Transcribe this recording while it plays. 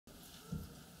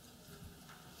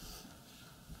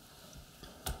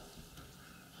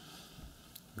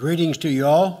Greetings to you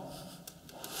all.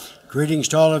 Greetings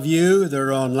to all of you that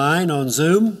are online on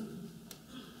Zoom.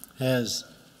 As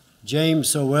James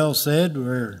so well said,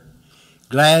 we're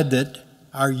glad that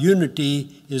our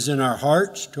unity is in our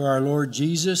hearts to our Lord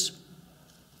Jesus.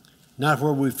 Not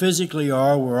where we physically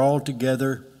are, we're all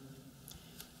together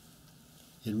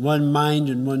in one mind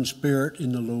and one spirit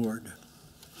in the Lord.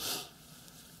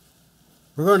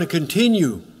 We're going to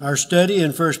continue our study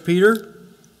in 1 Peter,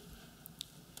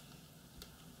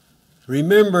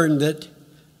 remembering that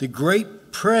the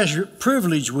great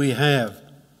privilege we have.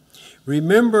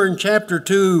 Remember in chapter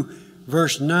 2,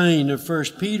 verse 9 of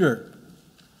 1 Peter,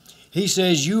 he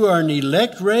says, "You are an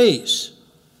elect race,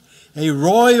 a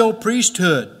royal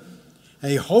priesthood,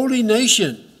 a holy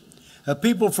nation, a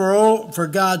people for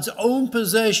God's own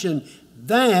possession,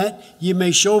 that ye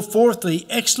may show forth the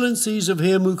excellencies of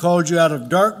him who called you out of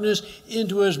darkness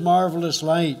into his marvelous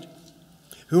light,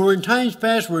 who in times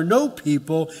past were no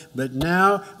people, but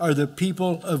now are the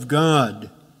people of God."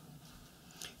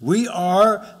 We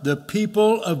are the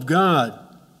people of God.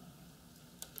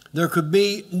 There could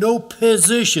be no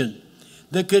position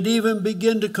that could even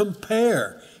begin to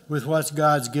compare with what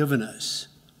God's given us.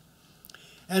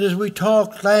 And as we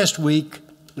talked last week,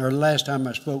 or last time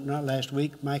I spoke, not last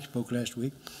week, Mike spoke last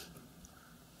week,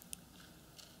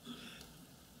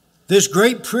 this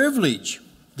great privilege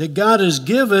that God has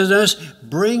given us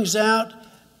brings out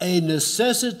a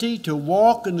necessity to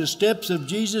walk in the steps of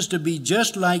Jesus, to be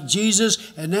just like Jesus,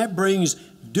 and that brings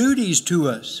duties to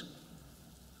us.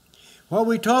 What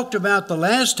we talked about the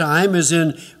last time is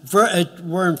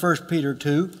we're in 1 Peter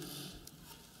 2,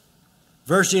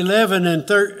 verse 11 and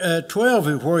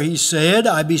 12, where he said,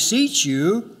 "I beseech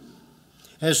you,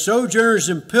 as sojourners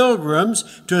and pilgrims,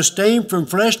 to abstain from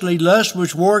fleshly lusts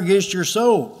which war against your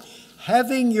soul,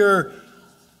 having your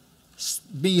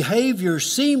behavior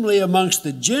seemly amongst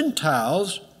the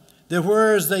Gentiles, that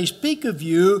whereas they speak of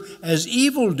you as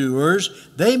evildoers,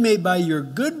 they may by your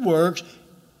good works,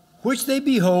 which they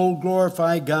behold,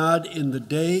 glorify God in the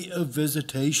day of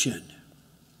visitation."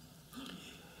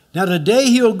 Now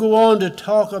today he'll go on to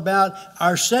talk about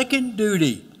our second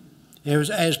duty,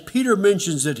 as Peter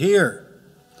mentions it here.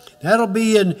 That'll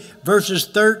be in verses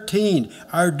 13,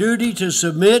 our duty to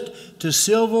submit to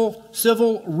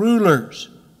civil rulers.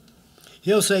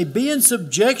 He'll say, "Be in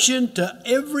subjection to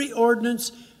every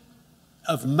ordinance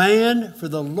of man for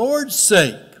the Lord's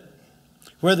sake,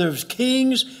 whether of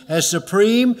kings as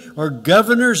supreme or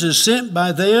governors as sent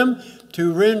by them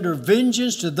to render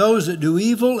vengeance to those that do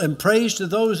evil and praise to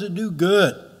those that do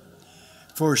good.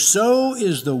 For so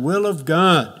is the will of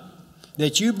God,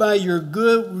 that you by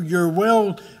your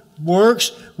well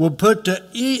works will put to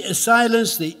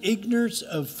silence the ignorance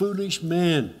of foolish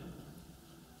men.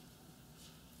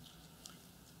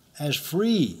 As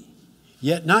free,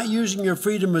 yet not using your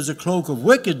freedom as a cloak of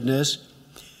wickedness,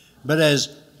 but as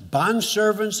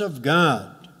bondservants of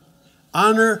God.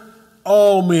 Honor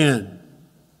all men.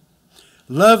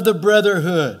 Love the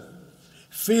brotherhood.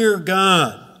 Fear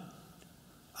God.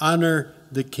 Honor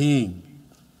the king."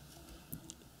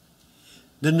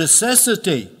 The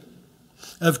necessity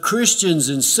of Christians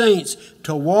and saints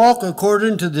to walk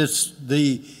according to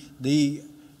the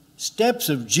steps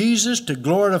of Jesus to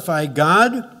glorify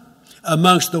God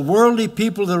amongst the worldly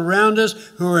people that are around us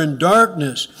who are in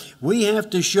darkness. We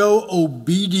have to show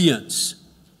obedience,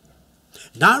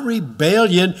 not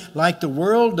rebellion like the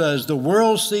world does. The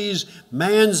world sees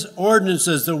man's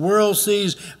ordinances. The world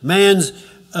sees man's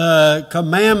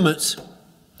commandments,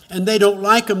 and they don't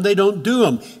like them. They don't do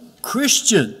them.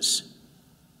 Christians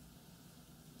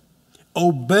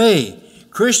obey.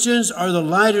 Christians are the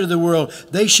light of the world.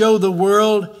 They show the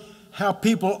world how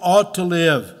people ought to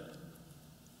live.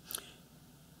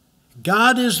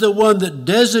 God is the one that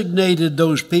designated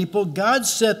those people. God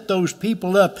set those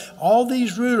people up. All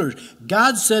these rulers,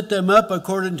 God set them up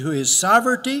according to his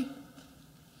sovereignty,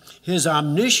 his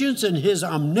omniscience, and his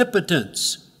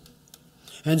omnipotence.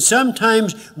 And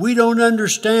sometimes we don't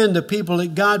understand the people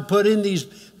that God put in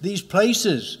these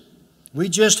places. We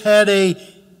just had an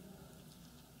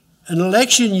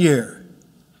election year,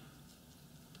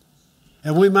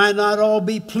 and we might not all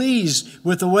be pleased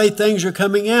with the way things are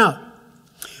coming out.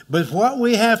 But what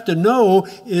we have to know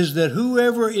is that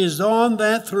whoever is on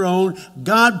that throne,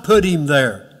 God put him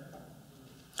there.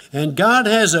 And God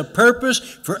has a purpose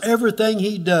for everything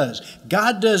he does.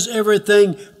 God does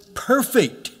everything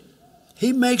perfect.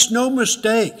 He makes no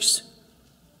mistakes.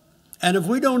 And if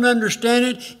we don't understand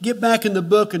it, get back in the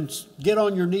book and get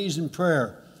on your knees in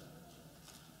prayer.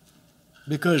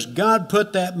 Because God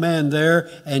put that man there,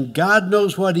 and God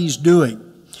knows what he's doing.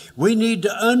 We need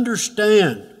to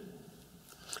understand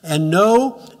and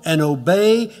know and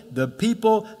obey the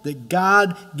people that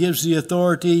God gives the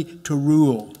authority to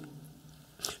rule.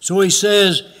 So he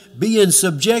says, be in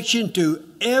subjection to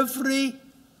every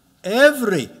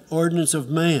ordinance of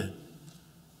man.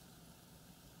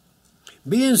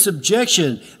 Be in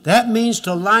subjection. That means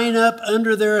to line up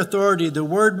under their authority. The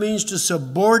word means to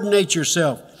subordinate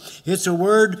yourself. It's a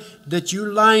word that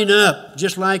you line up,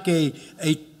 just like a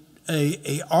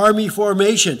army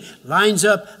formation lines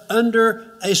up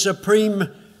under a supreme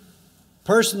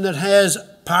person that has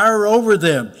power over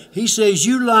them. He says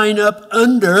you line up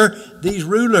under these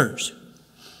rulers.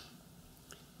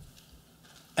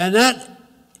 And that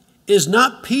is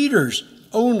not Peter's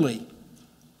only,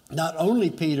 not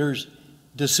only Peter's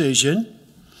decision.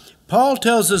 Paul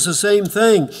tells us the same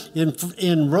thing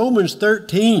in Romans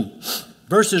 13,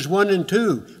 verses 1 and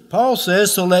 2. Paul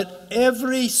says, so let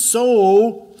every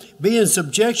soul be in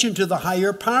subjection to the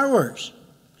higher powers.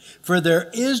 For there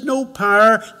is no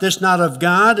power that's not of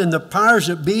God, and the powers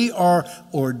that be are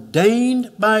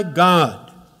ordained by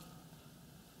God.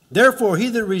 Therefore, he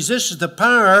that resisteth the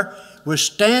power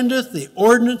withstandeth the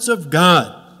ordinance of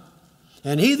God.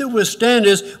 And he that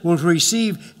withstandeth will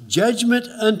receive judgment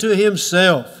unto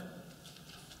himself.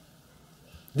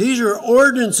 These are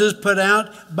ordinances put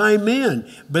out by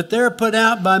men, but they're put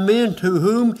out by men to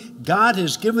whom God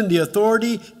has given the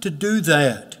authority to do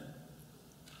that.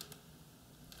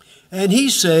 And he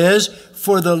says,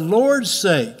 for the Lord's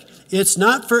sake, it's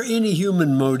not for any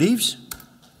human motives.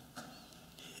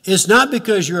 It's not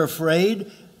because you're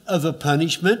afraid of a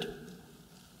punishment.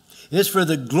 It's for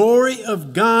the glory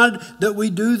of God that we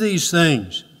do these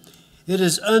things. It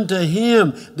is unto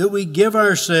him that we give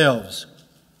ourselves.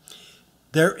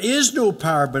 There is no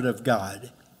power but of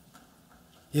God.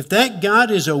 If that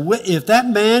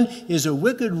man is a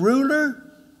wicked ruler,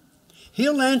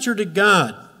 he'll answer to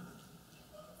God.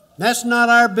 That's not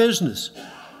our business.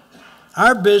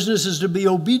 Our business is to be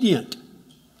obedient,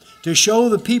 to show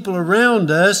the people around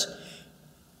us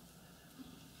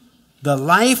the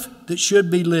life that should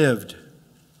be lived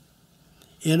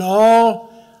in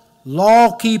all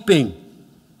law-keeping,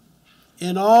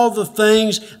 in all the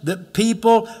things that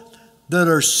people that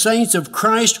are saints of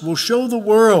Christ will show the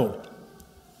world,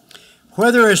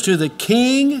 whether as to the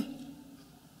king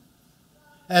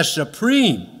as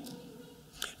supreme.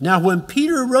 Now, when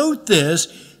Peter wrote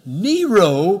this,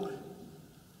 Nero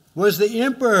was the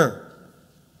emperor,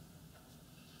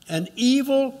 an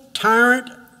evil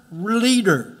tyrant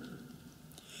leader.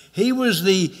 He was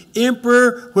the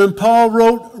emperor when Paul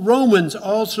wrote Romans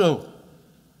also.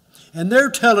 And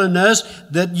they're telling us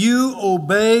that you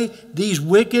obey these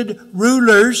wicked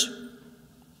rulers.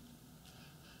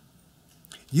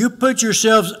 You put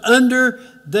yourselves under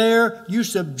there. You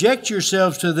subject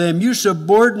yourselves to them. You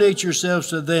subordinate yourselves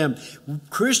to them.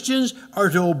 Christians are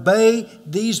to obey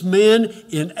these men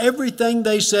in everything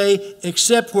they say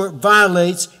except where it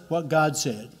violates what God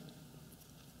said.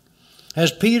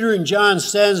 As Peter and John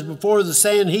stands before the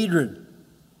Sanhedrin,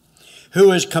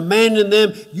 who is commanding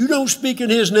them, you don't speak in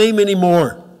his name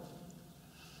anymore.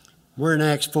 We're in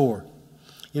Acts 4.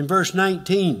 In verse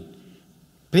 19,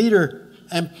 Peter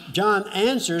and John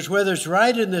answers, whether it's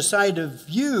right in the sight of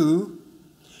you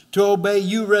to obey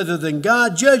you rather than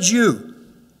God, judge you.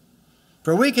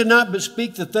 For we cannot but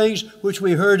speak the things which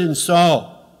we heard in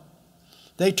Saul.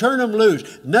 They turn them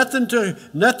loose. Nothing to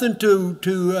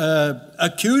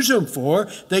accuse them for.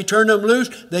 They turn them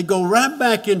loose. They go right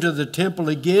back into the temple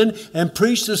again and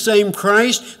preach the same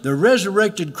Christ, the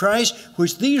resurrected Christ,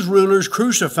 which these rulers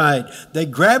crucified. They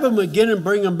grab them again and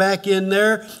bring them back in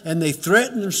there, and they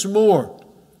threaten them some more.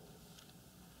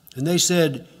 And they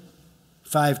said,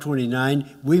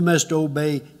 5:29, we must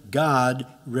obey God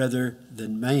rather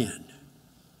than man.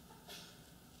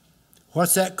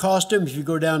 What's that cost them? If you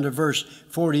go down to verse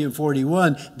 40 and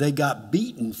 41, they got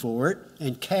beaten for it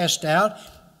and cast out.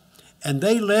 And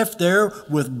they left there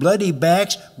with bloody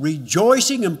backs,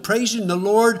 rejoicing and praising the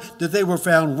Lord that they were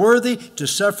found worthy to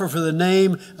suffer for the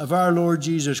name of our Lord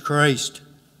Jesus Christ.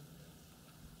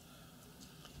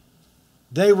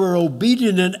 They were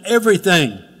obedient in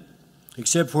everything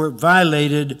except where it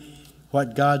violated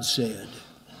what God said.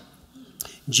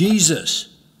 Jesus,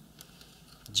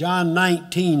 John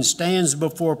 19, stands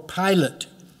before Pilate.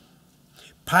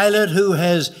 Pilate, who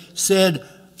has said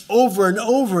over and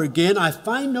over again, I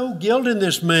find no guilt in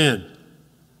this man.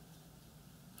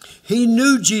 He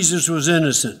knew Jesus was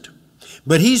innocent,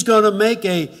 but he's going to make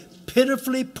a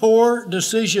pitifully poor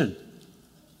decision.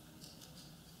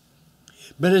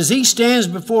 But as Jesus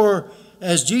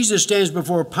stands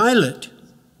before Pilate,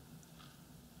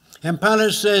 and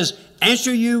Pilate says,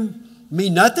 answer you me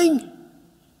nothing?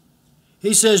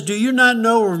 He says, do you not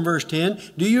know, in verse 10,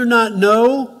 do you not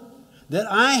know that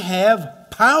I have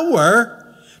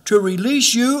power to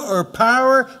release you or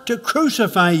power to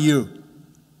crucify you?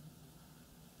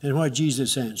 And what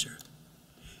Jesus answered?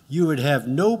 You would have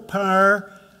no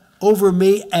power over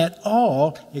me at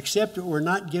all, except it were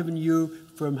not given you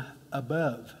from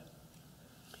above.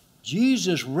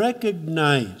 Jesus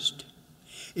recognized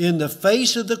in the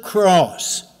face of the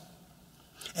cross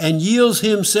and yields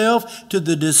himself to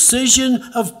the decision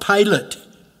of Pilate.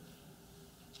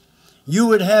 You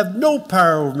would have no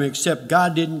power over me except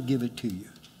God didn't give it to you.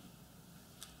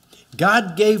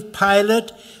 God gave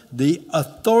Pilate the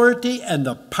authority and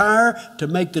the power to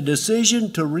make the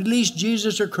decision to release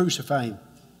Jesus or crucify him.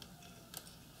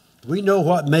 We know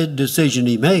what decision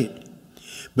he made.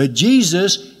 But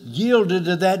Jesus yielded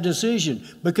to that decision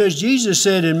because Jesus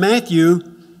said in Matthew,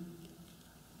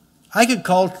 I could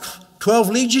call 12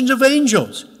 legions of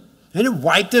angels and it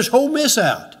wiped this whole mess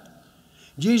out.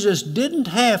 Jesus didn't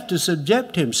have to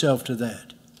subject himself to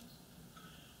that.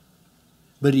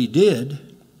 But he did.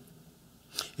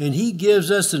 And he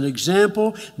gives us an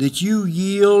example that you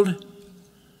yield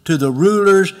to the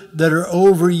rulers that are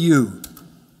over you.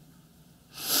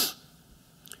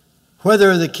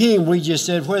 Whether the king, we just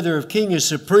said, whether a king is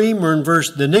supreme or in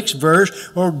the next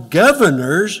verse, or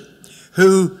governors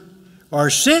who are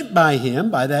sent by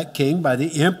him, by that king, by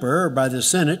the emperor or by the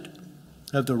senate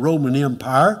of the Roman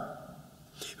Empire,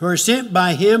 who are sent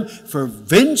by him for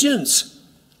vengeance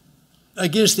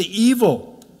against the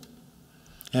evil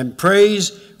and praise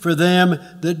for them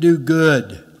that do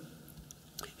good.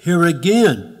 Here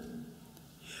again,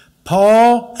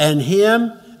 Paul and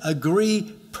him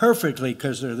agree perfectly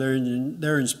because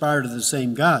they're inspired of the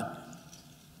same God.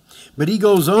 But he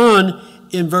goes on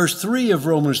in verse 3 of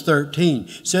Romans 13.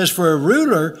 It says, for a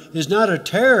ruler is not a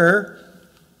terror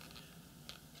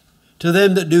to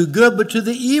them that do good, but to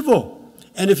the evil.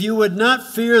 And if you would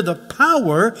not fear the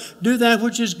power, do that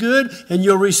which is good, and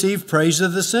you'll receive praise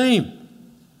of the same.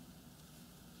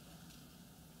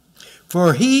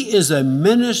 For he is a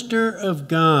minister of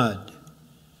God.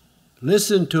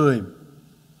 Listen to him.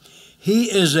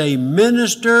 He is a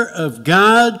minister of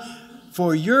God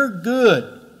for your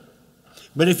good.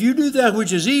 But if you do that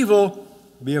which is evil,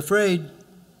 be afraid,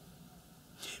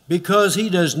 because he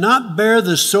does not bear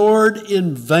the sword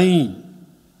in vain.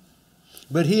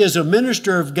 But he is a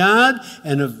minister of God,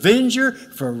 an avenger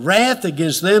for wrath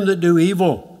against them that do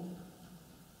evil.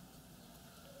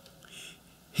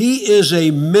 He is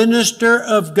a minister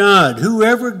of God.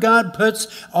 Whoever God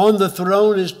puts on the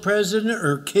throne as president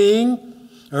or king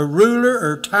or ruler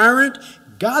or tyrant,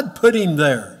 God put him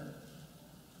there.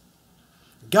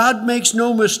 God makes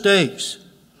no mistakes.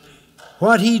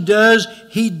 What he does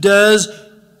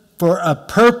for a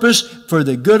purpose, for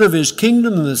the good of his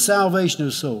kingdom and the salvation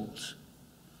of souls.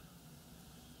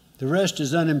 The rest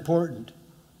is unimportant.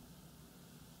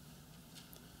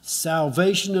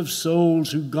 Salvation of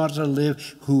souls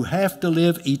who have to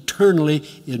live eternally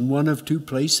in one of two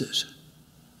places.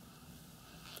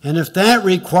 And if that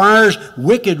requires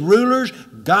wicked rulers,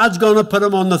 God's going to put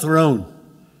them on the throne.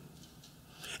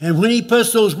 And when he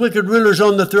puts those wicked rulers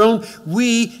on the throne,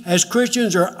 we as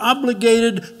Christians are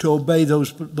obligated to obey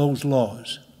those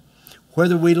laws.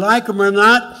 Whether we like them or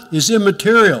not is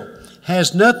immaterial.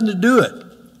 Has nothing to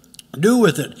do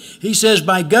with it. He says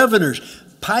by governors.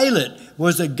 Pilate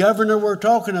was the governor we're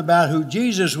talking about who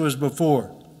Jesus was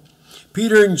before.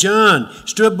 Peter and John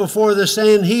stood before the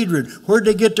Sanhedrin. Where'd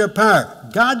they get their power?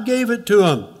 God gave it to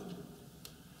them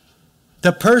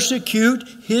to persecute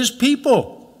his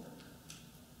people.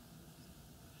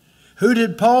 Who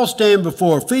did Paul stand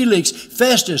before? Felix,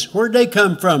 Festus. Where'd they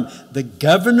come from? The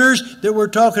governors that we're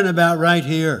talking about right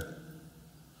here.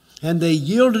 And they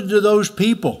yielded to those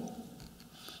people.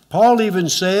 Paul even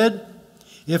said,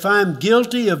 if I'm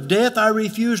guilty of death, I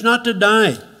refuse not to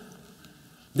die.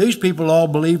 These people all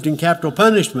believed in capital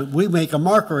punishment. We make a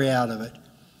mockery out of it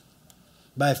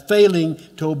by failing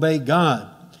to obey God.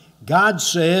 God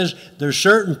says there's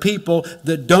certain people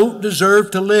that don't deserve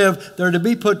to live. They're to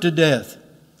be put to death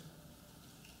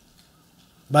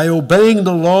by obeying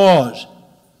the laws.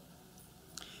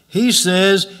 He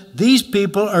says these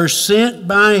people are sent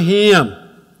by him.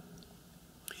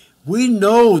 We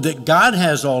know that God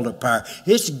has all the power.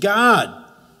 It's God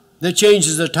that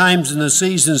changes the times and the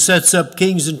seasons, sets up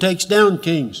kings and takes down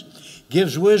kings,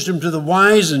 gives wisdom to the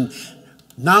wise and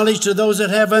knowledge to those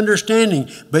that have understanding.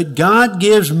 But God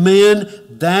gives men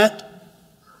that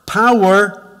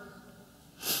power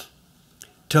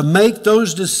to make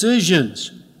those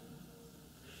decisions.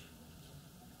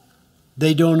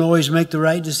 They don't always make the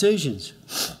right decisions.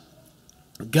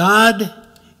 God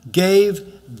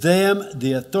gave them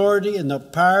the authority and the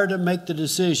power to make the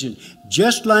decision,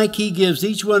 just like He gives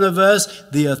each one of us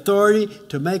the authority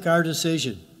to make our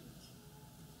decision.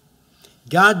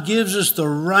 God gives us the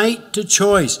right to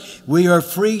choice. We are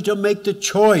free to make the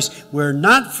choice. We're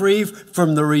not free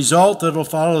from the result that will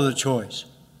follow the choice.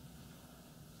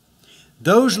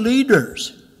 Those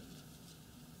leaders,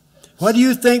 what do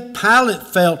you think Pilate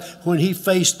felt when he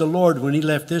faced the Lord when he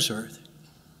left this earth?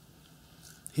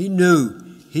 He knew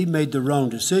he made the wrong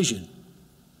decision.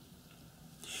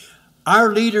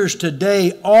 Our leaders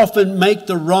today often make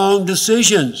the wrong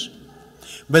decisions.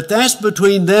 But that's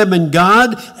between them and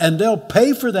God, and they'll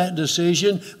pay for that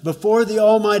decision before the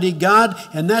Almighty God,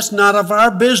 and that's not of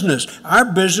our business. Our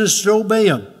business is to obey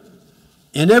Him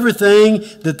in everything,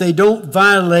 that they don't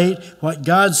violate what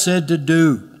God said to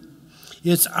do.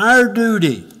 It's our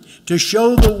duty to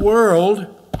show the world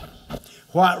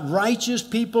what righteous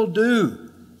people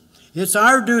do. It's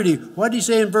our duty. What did He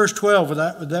say in verse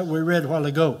 12 that we read a while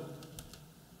ago?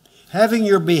 Having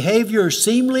your behavior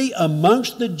seemly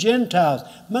amongst the Gentiles,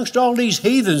 amongst all these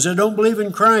heathens that don't believe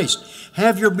in Christ.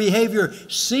 Have your behavior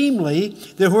seemly,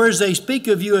 that whereas they speak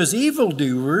of you as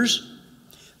evildoers,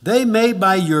 they may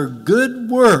by your good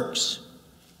works,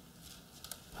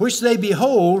 which they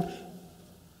behold,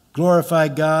 glorify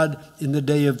God in the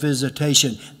day of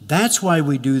visitation. That's why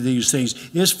we do these things.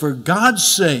 It's for God's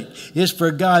sake. It's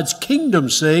for God's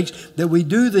kingdom's sake that we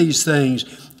do these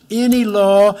things. Any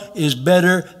law is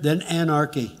better than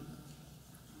anarchy.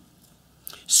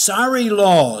 Sorry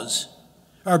laws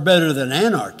are better than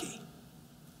anarchy.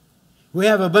 We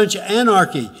have a bunch of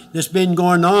anarchy that's been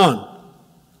going on.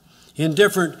 In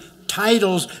different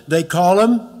titles, they call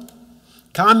them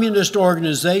communist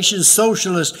organizations,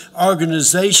 socialist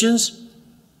organizations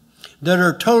that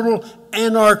are total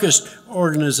anarchist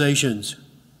organizations.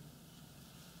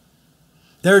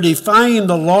 They're defying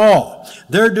the law.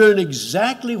 They're doing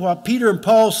exactly what Peter and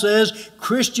Paul says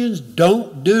Christians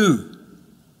don't do.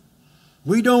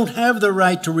 We don't have the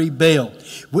right to rebel.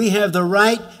 We have the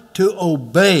right to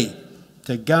obey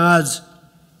to God's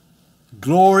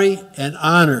glory and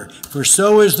honor. For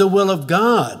so is the will of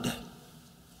God.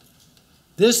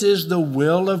 This is the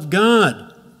will of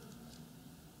God.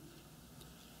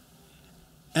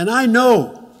 And I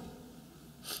know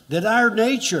that our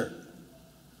nature,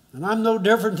 and I'm no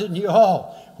different than you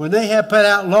all, when they have put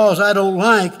out laws I don't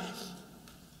like,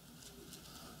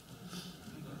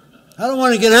 I don't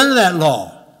want to get under that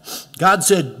law. God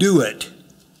said, do it.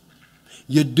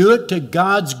 You do it to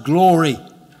God's glory.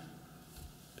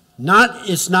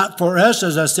 It's not for us,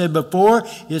 as I said before.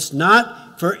 It's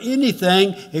not for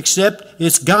anything except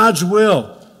it's God's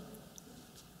will.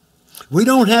 We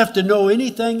don't have to know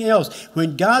anything else.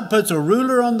 When God puts a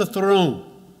ruler on the throne,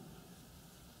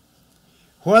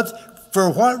 for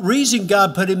what reason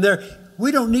God put him there,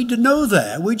 we don't need to know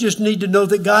that. We just need to know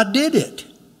that God did it.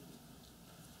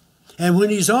 And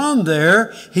when he's on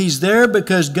there, he's there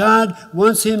because God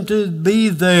wants him to be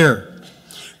there.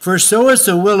 For so it's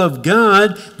the will of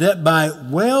God that by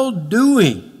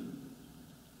well-doing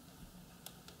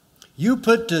you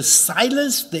put to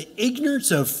silence the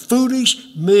ignorance of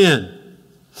foolish men.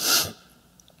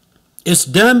 It's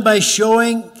done by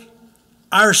showing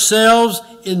ourselves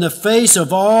in the face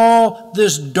of all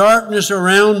this darkness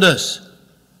around us.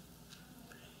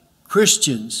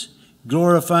 Christians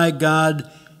glorify God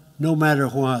no matter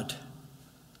what.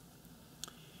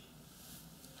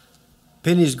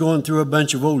 Penny's going through a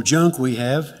bunch of old junk we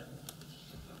have.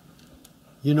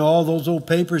 You know, all those old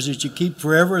papers that you keep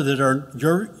forever that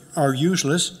are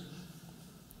useless.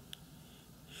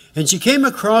 And she came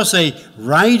across a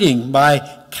writing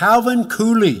by Calvin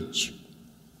Coolidge.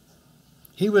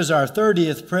 He was our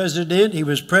 30th president. He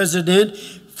was president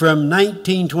from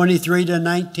 1923 to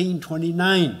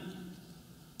 1929.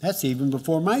 That's even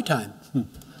before my time.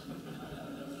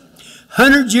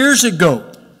 100 years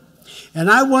ago. And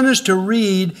I want us to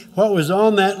read what was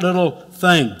on that little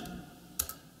thing.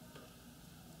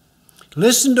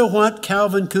 Listen to what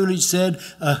Calvin Coolidge said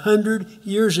 100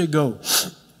 years ago.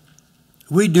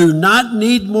 We do not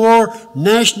need more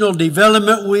national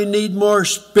development. We need more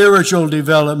spiritual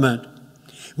development.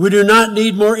 We do not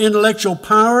need more intellectual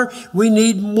power. We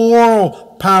need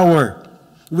moral power.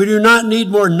 We do not need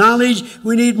more knowledge.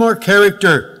 We need more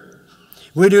character.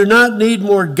 We do not need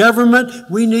more government.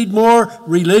 We need more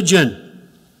religion.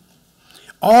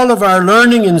 All of our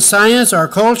learning in science, our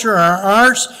culture, our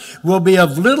arts will be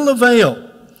of little avail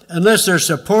unless they're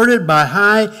supported by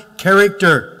high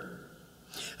character.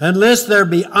 Unless there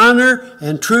be honor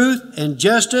and truth and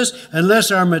justice, unless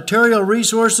our material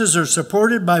resources are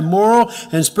supported by moral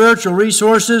and spiritual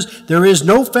resources, there is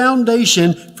no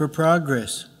foundation for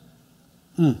progress.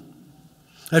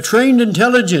 A trained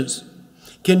intelligence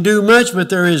can do much, but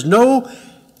there is no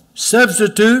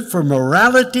substitute for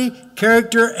morality,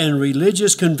 character, and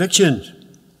religious convictions.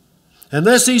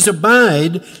 Unless these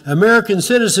abide, American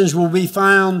citizens will be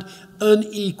found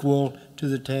unequal to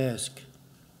the task.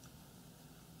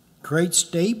 Great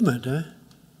statement, huh?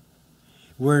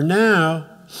 We're now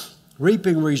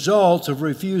reaping results of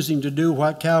refusing to do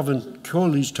what Calvin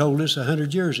Coolidge told us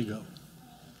 100 years ago.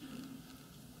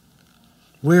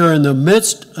 We are in the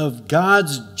midst of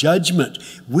God's judgment.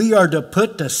 We are to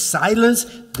put to silence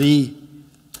the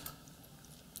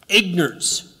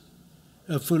ignorance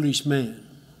of foolish man.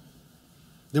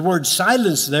 The word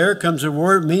silence there comes from a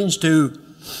word means to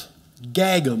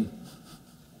gag them,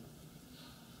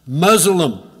 muzzle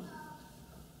them,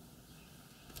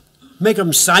 make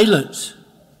them silent.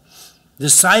 The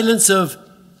silence of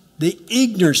the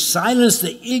ignorance, silence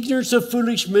the ignorance of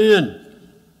foolish men.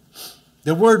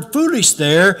 The word foolish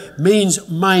there means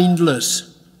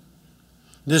mindless.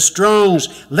 The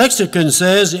Strong's lexicon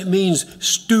says it means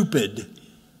stupid.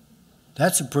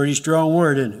 That's a pretty strong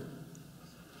word, isn't it?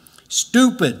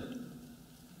 Stupid,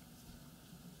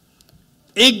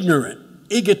 ignorant,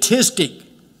 egotistic,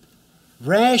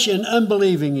 rash and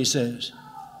unbelieving, he says.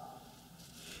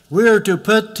 We are to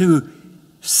put to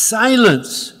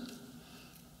silence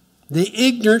the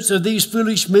ignorance of these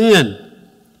foolish men.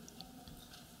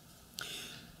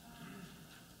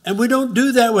 And we don't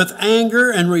do that with anger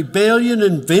and rebellion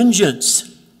and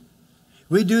vengeance.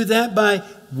 We do that by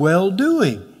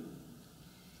well-doing.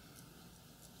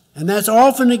 And that's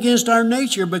often against our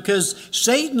nature, because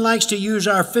Satan likes to use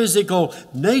our physical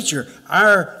nature,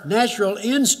 our natural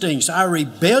instincts, our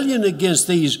rebellion against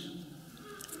these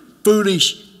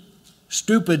foolish,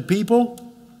 stupid people.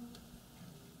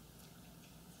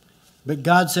 But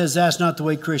God says that's not the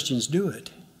way Christians do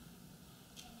it.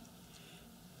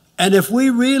 And if we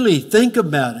really think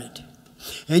about it,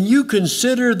 and you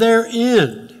consider their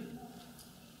end,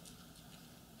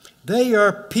 they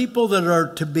are people that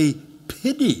are to be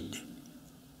pitied.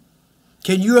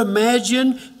 Can you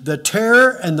imagine the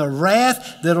terror and the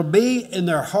wrath that'll be in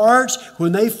their hearts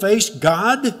when they face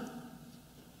God?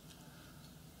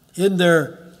 In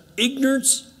their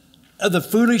ignorance of the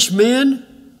foolish men?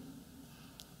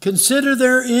 Consider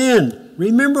their end.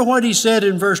 Remember what he said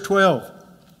in verse 12.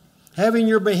 Having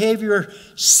your behavior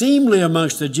seemly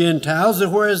amongst the Gentiles, that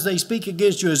whereas they speak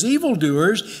against you as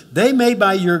evildoers, they may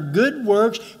by your good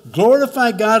works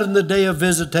glorify God in the day of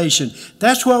visitation.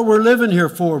 That's what we're living here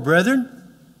for, brethren.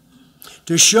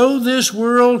 To show this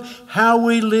world how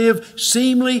we live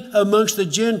seemly amongst the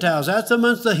Gentiles. That's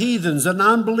amongst the heathens, the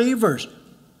non-believers.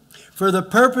 For the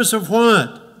purpose of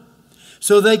what?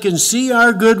 So they can see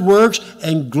our good works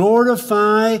and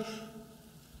glorify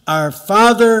our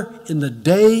Father in the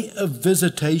day of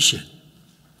visitation.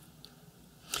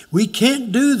 We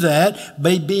can't do that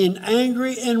by being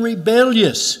angry and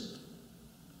rebellious.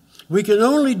 We can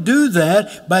only do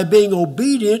that by being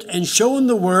obedient and showing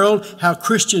the world how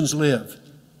Christians live.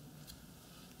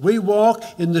 We walk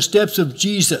in the steps of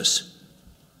Jesus.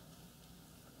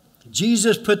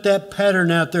 Jesus put that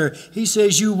pattern out there. He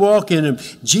says you walk in them.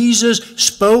 Jesus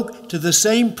spoke to the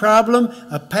same problem,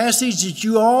 a passage that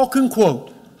you all can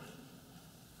quote.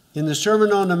 In the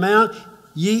Sermon on the Mount,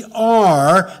 ye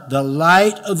are the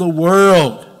light of the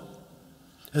world.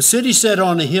 A city set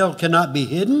on a hill cannot be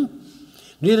hidden.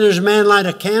 Neither does a man light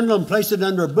a candle and place it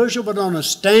under a bushel, but on a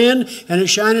stand, and it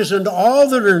shineth unto all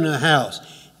that are in the house.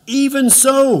 Even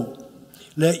so,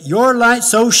 let your light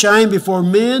so shine before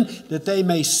men that they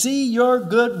may see your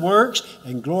good works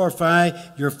and glorify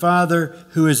your Father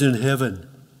who is in heaven.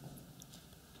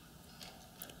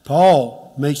 Paul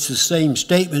makes the same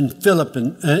statement in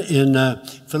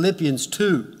Philippians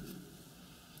 2,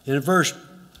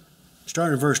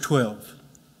 starting in verse 12.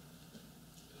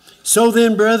 So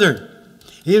then, brethren,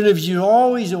 even if you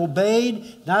always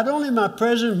obeyed, not only my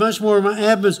presence, much more my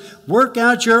absence, work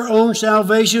out your own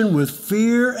salvation with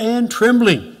fear and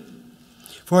trembling.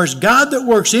 For it's God that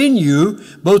works in you,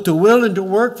 both to will and to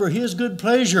work for his good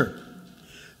pleasure.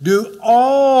 Do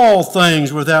all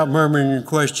things without murmuring and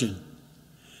question,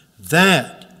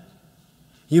 that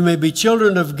you may be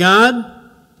children of God,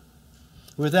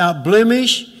 without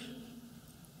blemish,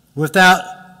 without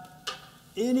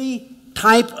any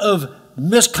type of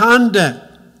misconduct.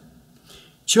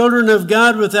 Children of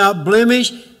God without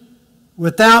blemish,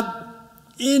 without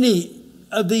any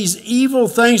of these evil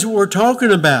things that we're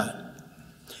talking about.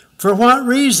 For what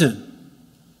reason?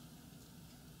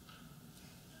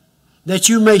 That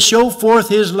you may show forth his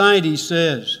light, he says. For what reason? That you may show forth his light, he says. That you may show forth his light, he says. That you may show forth his light, he says. That you may show forth his light, he says. That you may show forth his light, he says. That you may show forth his light, he says. That you may show forth his light, he says. That you may show forth his light, he says. That you may show forth his light, he says. That you may show forth his light, he says. That you may show forth his light, he says. That you may show forth his light, he says. That you may show forth his light, he says. That you may show forth his light, he says. That you may show forth his light, he says. For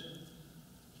what reason? That you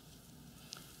may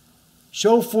show forth his light, he says.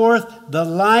 Show forth the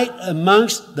light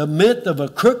amongst the midst of a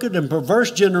crooked and perverse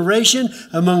generation,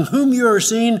 among whom you are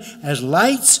seen as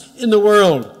lights in the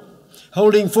world,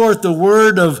 holding forth the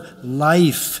word of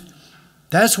life.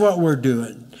 That's what we're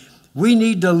doing. We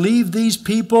need to leave these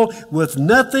people with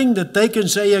nothing that they can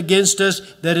say against us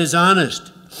that is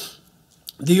honest.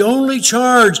 The only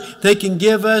charge they can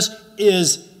give us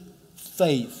is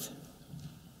faith.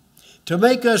 To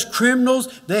make us criminals,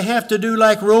 they have to do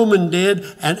like Roman did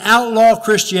and outlaw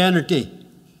Christianity.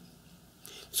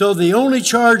 So the only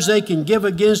charge they can give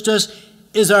against us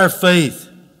is our faith.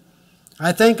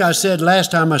 I think I said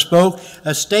last time I spoke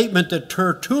a statement that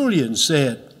Tertullian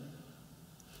said.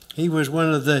 He was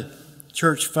one of the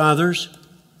church fathers.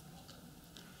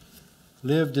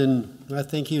 Lived in, I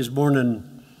think he was born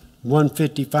in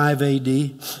 155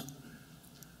 A.D.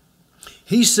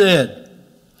 He said,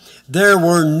 there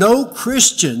were no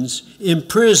Christians in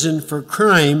prison for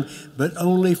crime, but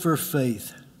only for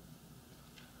faith.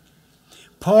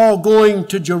 Paul going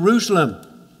to Jerusalem.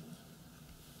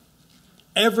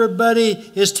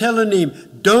 Everybody is telling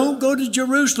him, don't go to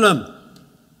Jerusalem.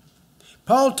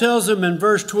 Paul tells them in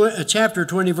chapter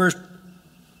 20, verse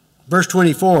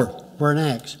 24, we're in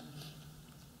Acts.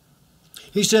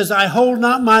 He says, I hold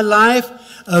not my life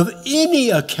of any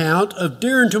account of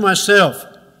dear unto myself,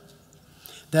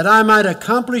 that I might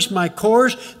accomplish my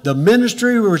course, the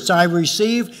ministry which I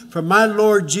received from my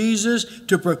Lord Jesus,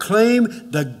 to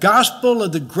proclaim the gospel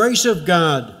of the grace of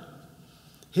God.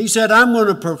 He said, I'm going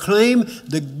to proclaim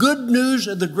the good news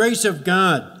of the grace of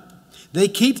God. They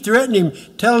keep threatening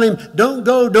him, telling him, don't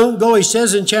go, don't go. He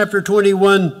says in chapter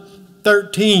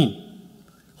 21:13,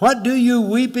 what do you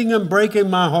weeping and breaking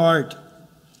my heart?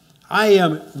 I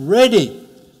am ready,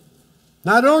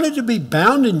 not only to be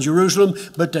bound in Jerusalem,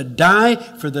 but to die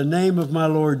for the name of my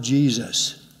Lord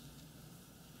Jesus.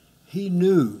 He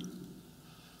knew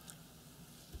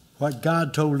what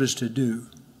God told us to do.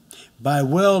 By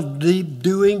well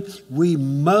doing, we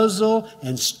muzzle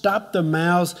and stop the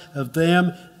mouths of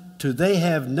them till they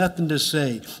have nothing to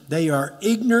say. They are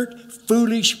ignorant,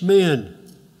 foolish men.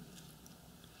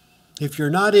 If you're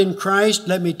not in Christ,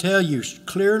 let me tell you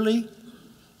clearly,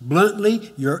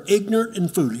 bluntly, you're ignorant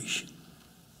and foolish.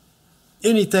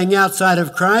 Anything outside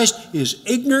of Christ is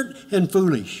ignorant and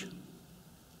foolish.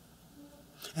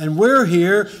 And we're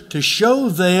here to show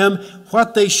them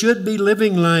what they should be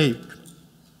living like.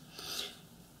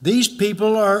 These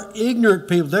people are ignorant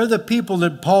people. They're the people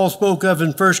that Paul spoke of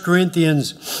in 1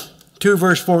 Corinthians 2,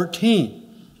 verse 14.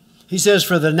 He says,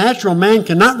 for the natural man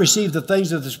cannot receive the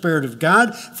things of the Spirit of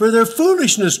God, for they're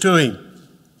foolishness to him.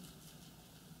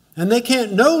 And they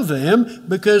can't know them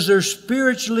because they're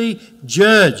spiritually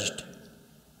judged.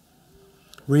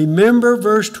 Remember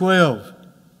verse 12.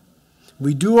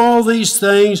 We do all these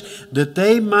things that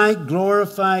they might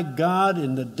glorify God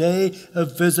in the day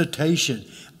of visitation.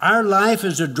 Our life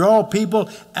is to draw people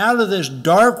out of this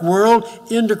dark world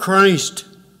into Christ.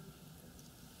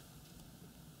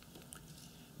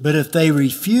 But if they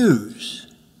refuse,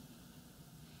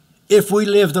 if we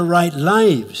live the right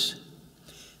lives,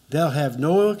 they'll have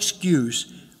no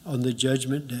excuse on the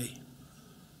judgment day.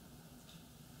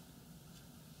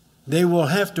 They will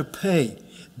have to pay.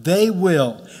 They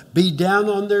will be down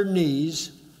on their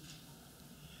knees,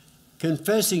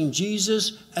 confessing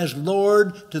Jesus as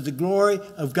Lord to the glory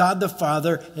of God the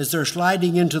Father as they're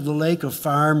sliding into the lake of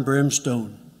fire and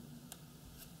brimstone.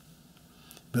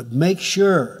 But make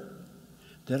sure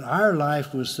that our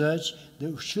life was such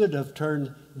that should have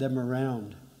turned them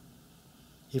around.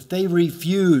 If they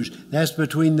refuse, that's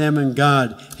between them and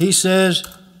God. He says,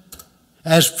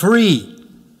 as free,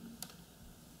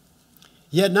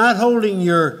 yet not holding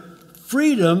your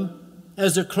freedom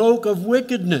as a cloak of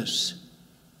wickedness,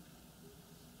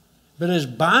 but as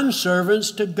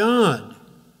bondservants to God.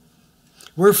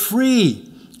 We're free.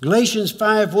 Galatians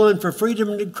 5:1, for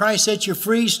freedom did Christ set you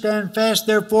free. Stand fast,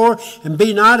 therefore, and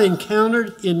be not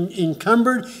encumbered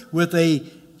with a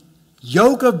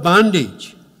yoke of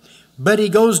bondage. But he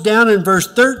goes down in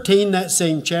verse 13, that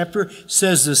same chapter,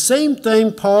 says the same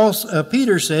thing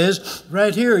Peter says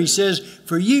right here. He says,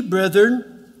 for ye,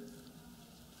 brethren,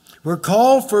 were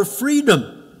called for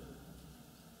freedom.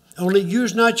 Only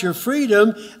use not your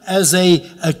freedom as an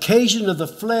occasion of the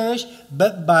flesh,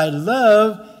 but by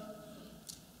love,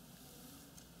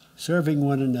 serving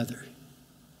one another.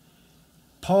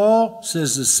 Paul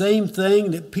says the same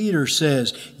thing that Peter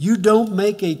says. You don't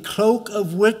make a cloak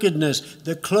of wickedness.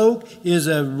 The cloak is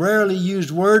a rarely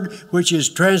used word which is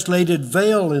translated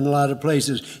veil in a lot of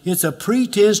places. It's a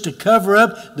pretense to cover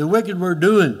up the wicked we're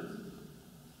doing.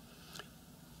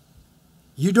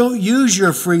 You don't use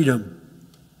your freedom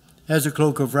as a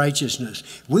cloak of righteousness.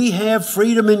 We have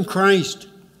freedom in Christ.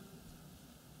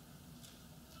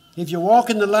 If you walk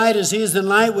in the light as He is in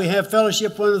light, we have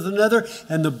fellowship one with another,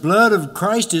 and the blood of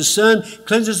Christ, His Son,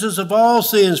 cleanses us of all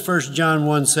sins, 1 John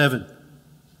 1:7.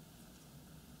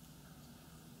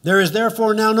 There is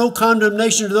therefore now no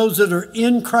condemnation to those that are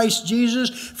in Christ Jesus,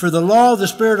 for the law of the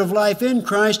Spirit of life in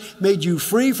Christ made you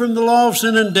free from the law of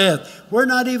sin and death. We're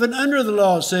not even under the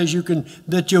law. It says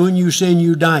when you sin,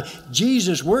 you die.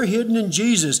 Jesus, we're hidden in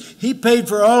Jesus. He paid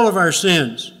for all of our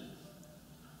sins.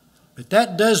 But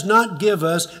that does not give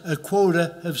us a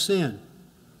quota of sin.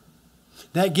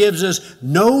 That gives us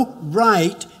no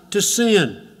right to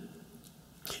sin.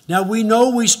 Now, we know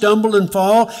we stumble and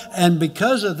fall, and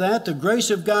because of that, the grace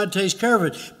of God takes care of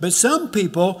it. But some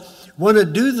people want to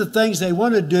do the things they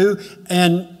want to do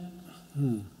and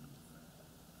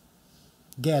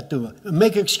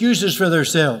make excuses for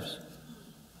themselves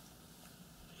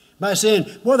by saying,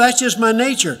 well, that's just my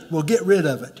nature. Well, get rid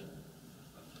of it.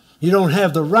 You don't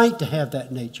have the right to have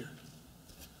that nature.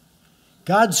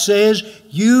 God says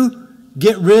you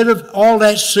get rid of all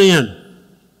that sin.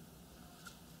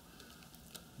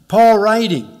 Paul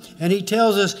writing, and he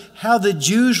tells us how the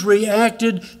Jews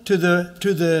reacted to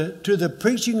the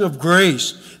preaching of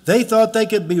grace. They thought they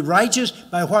could be righteous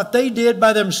by what they did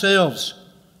by themselves.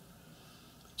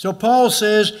 So Paul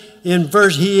says in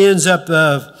he ends up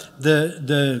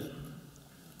the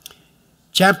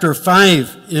chapter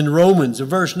 5 in Romans,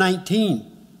 verse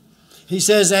 19. He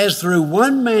says, as through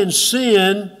one man's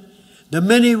sin, the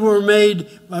many were made,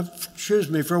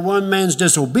 for one man's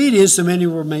disobedience, the many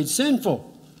were made sinful.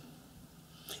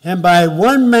 And by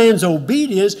one man's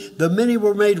obedience, the many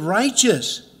were made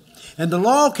righteous. And the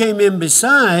law came in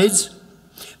besides,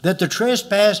 that the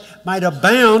trespass might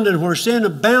abound, and where sin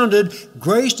abounded,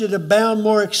 grace did abound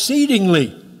more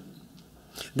exceedingly.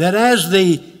 That as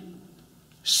the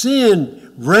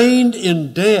sin reigned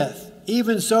in death,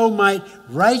 even so might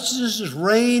righteousness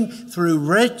reign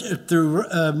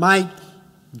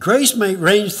grace might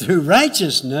reign through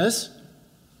righteousness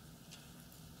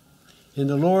in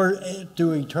the Lord,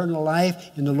 through eternal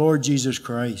life in the Lord Jesus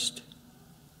Christ.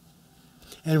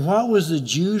 And what was the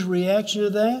Jews' reaction to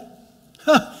that?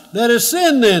 Let us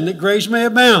sin then, that grace may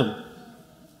abound.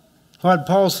 What did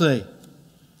Paul say?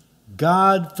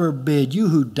 God forbid. You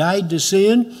who died to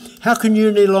sin, how can you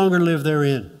any longer live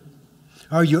therein?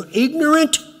 Are you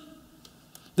ignorant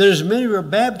that as many were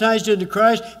baptized into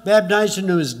Christ, baptized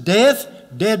into His death,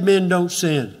 dead men don't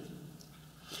sin?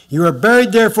 You are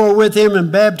buried therefore with Him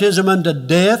in baptism unto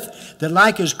death, that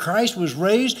like as Christ was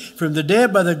raised from the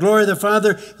dead by the glory of the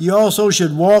Father, you also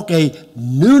should walk a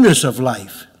newness of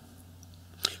life.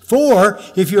 For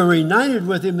if you are united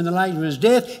with Him in the likeness of His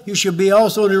death, you shall be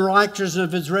also in the likeness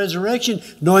of His resurrection,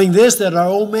 knowing this, that our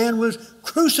old man was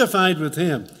crucified with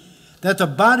Him, that the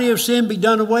body of sin be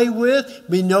done away with,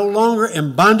 be no longer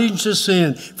in bondage to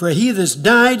sin. For he that's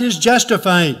died is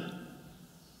justified.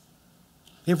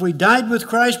 If we died with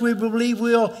Christ, we believe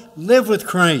we'll live with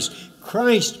Christ.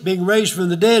 Christ, being raised from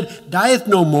the dead, dieth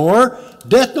no more.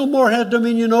 Death no more hath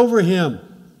dominion over Him.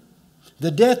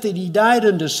 The death that He died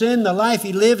unto sin, the life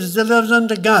He lives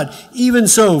unto God. Even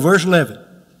so, verse 11,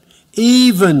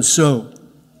 even so.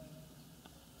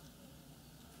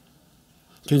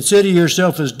 Consider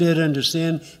yourself as dead unto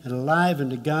sin and alive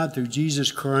unto God through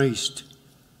Jesus Christ.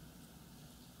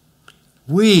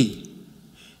 We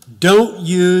don't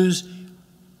use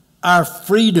our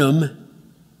freedom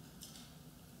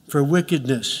for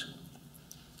wickedness,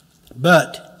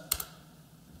 but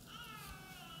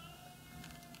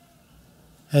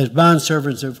as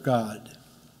bondservants of God.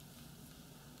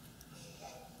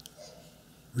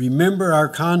 Remember our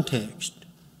context.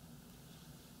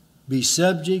 Be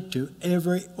subject to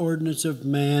every ordinance of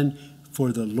man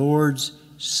for the Lord's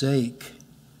sake.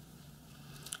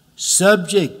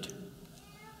 Subject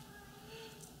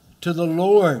to the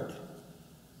Lord.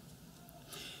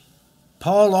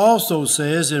 Paul also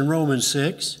says in Romans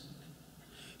 6,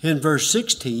 in verse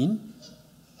 16,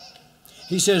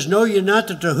 he says, know ye not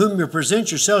that to whom you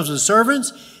present yourselves as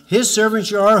servants, His servants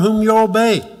you are whom you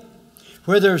obey,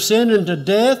 whether of sin unto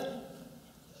death,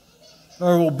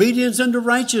 or obedience unto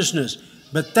righteousness.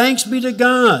 But thanks be to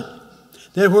God,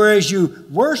 that whereas you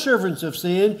were servants of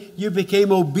sin, you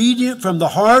became obedient from the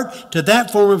heart to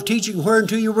that form of teaching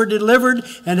whereunto you were delivered,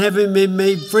 and having been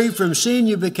made free from sin,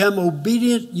 you become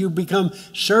obedient, you become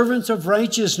servants of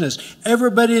righteousness.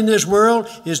 Everybody in this world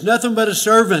is nothing but a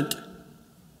servant.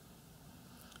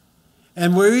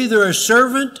 And we're either a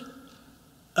servant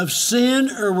of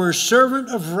sin or we're a servant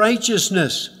of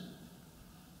righteousness.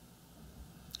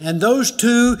 And those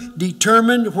two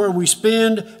determine where we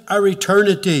spend our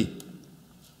eternity.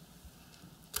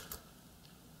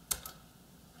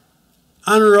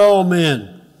 Honor all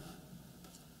men.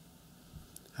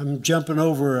 I'm jumping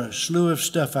over a slew of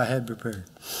stuff I had prepared.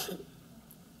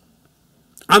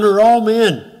 Honor all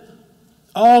men.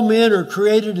 All men are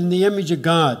created in the image of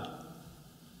God.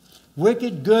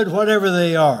 Wicked, good, whatever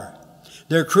they are.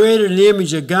 They're created in the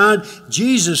image of God.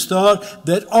 Jesus thought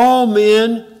that all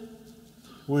men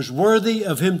was worthy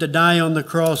of him to die on the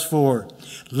cross for.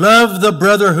 Love the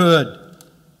brotherhood.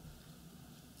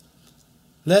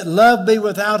 Let love be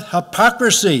without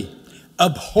hypocrisy.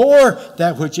 Abhor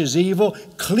that which is evil.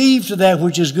 Cleave to that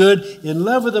which is good. In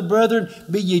love with the brethren,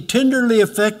 be ye tenderly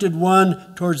affected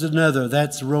one towards another.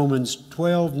 That's Romans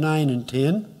 12, 9, and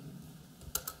 10.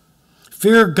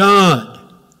 Fear God.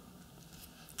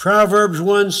 Proverbs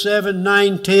 1, 7,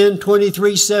 9, 10,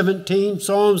 23, 17,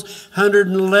 Psalms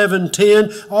 111, 10.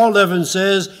 All of them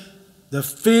says, the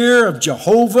fear of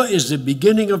Jehovah is the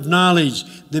beginning of knowledge,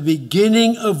 the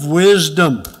beginning of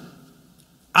wisdom.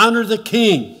 Honor the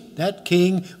king. That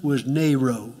king was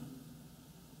Nero.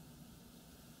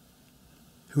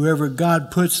 Whoever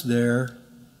God puts there,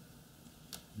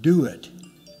 do it.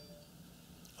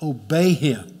 Obey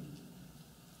him.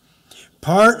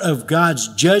 Part of God's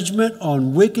judgment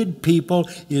on wicked people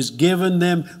is giving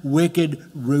them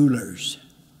wicked rulers.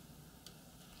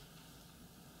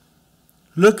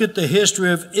 Look at the history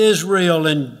of Israel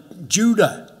and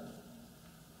Judah.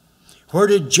 Where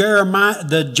did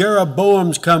the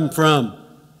Jeroboams come from?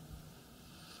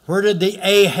 Where did the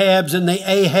Ahabs and the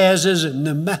Ahazes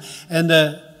and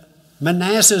the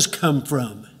Manassehs come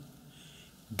from?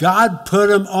 God put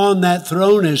them on that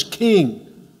throne as king.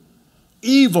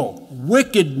 Evil,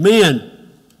 wicked men.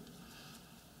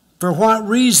 For what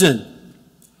reason?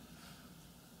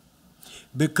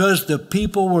 Because the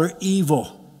people were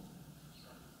evil.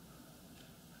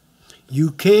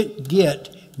 You can't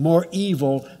get more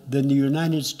evil than the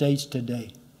United States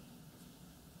today.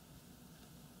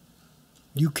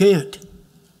 You can't.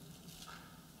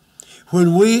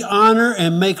 When we honor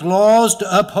and make laws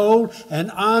to uphold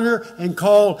and honor and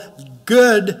call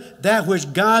good that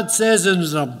which God says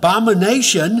is an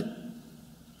abomination,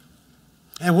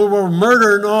 and when we're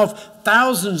murdering off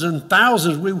thousands and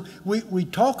thousands, we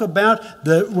talk about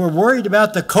we're worried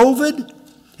about the COVID,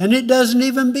 and it doesn't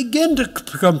even begin to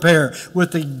compare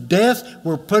with the death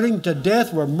we're putting to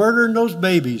death. We're murdering those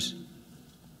babies.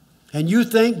 And you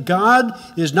think God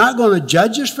is not going to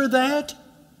judge us for that?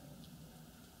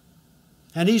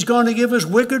 And he's going to give us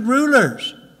wicked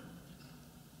rulers.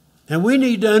 And we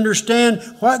need to understand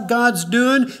what God's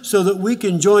doing so that we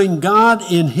can join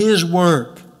God in his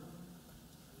work.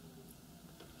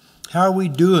 How are we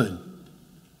doing?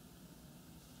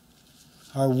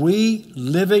 Are we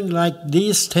living like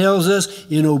this tells us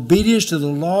in obedience to the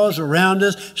laws around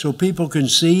us so people can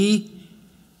see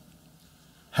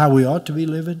how we ought to be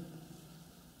living?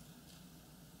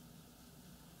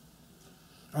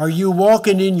 Are you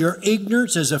walking in your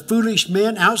ignorance as a foolish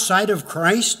man outside of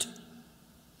Christ?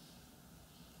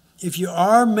 If you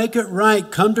are, make it right.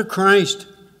 Come to Christ.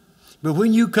 But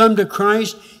when you come to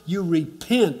Christ, you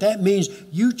repent. That means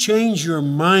you change your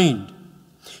mind.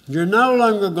 You're no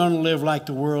longer going to live like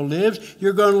the world lives.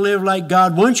 You're going to live like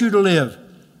God wants you to live.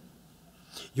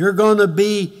 You're going to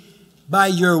be, by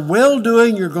your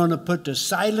well-doing, you're going to put to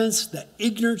silence the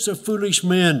ignorance of foolish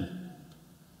men.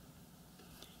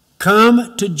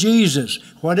 Come to Jesus.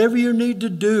 Whatever you need to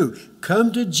do,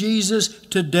 come to Jesus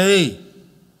today.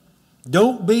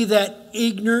 Don't be that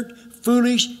ignorant,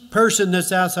 foolish person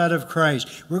that's outside of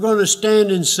Christ. We're going to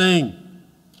stand and sing.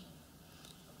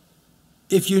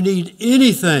 If you need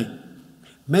anything,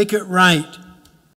 make it right.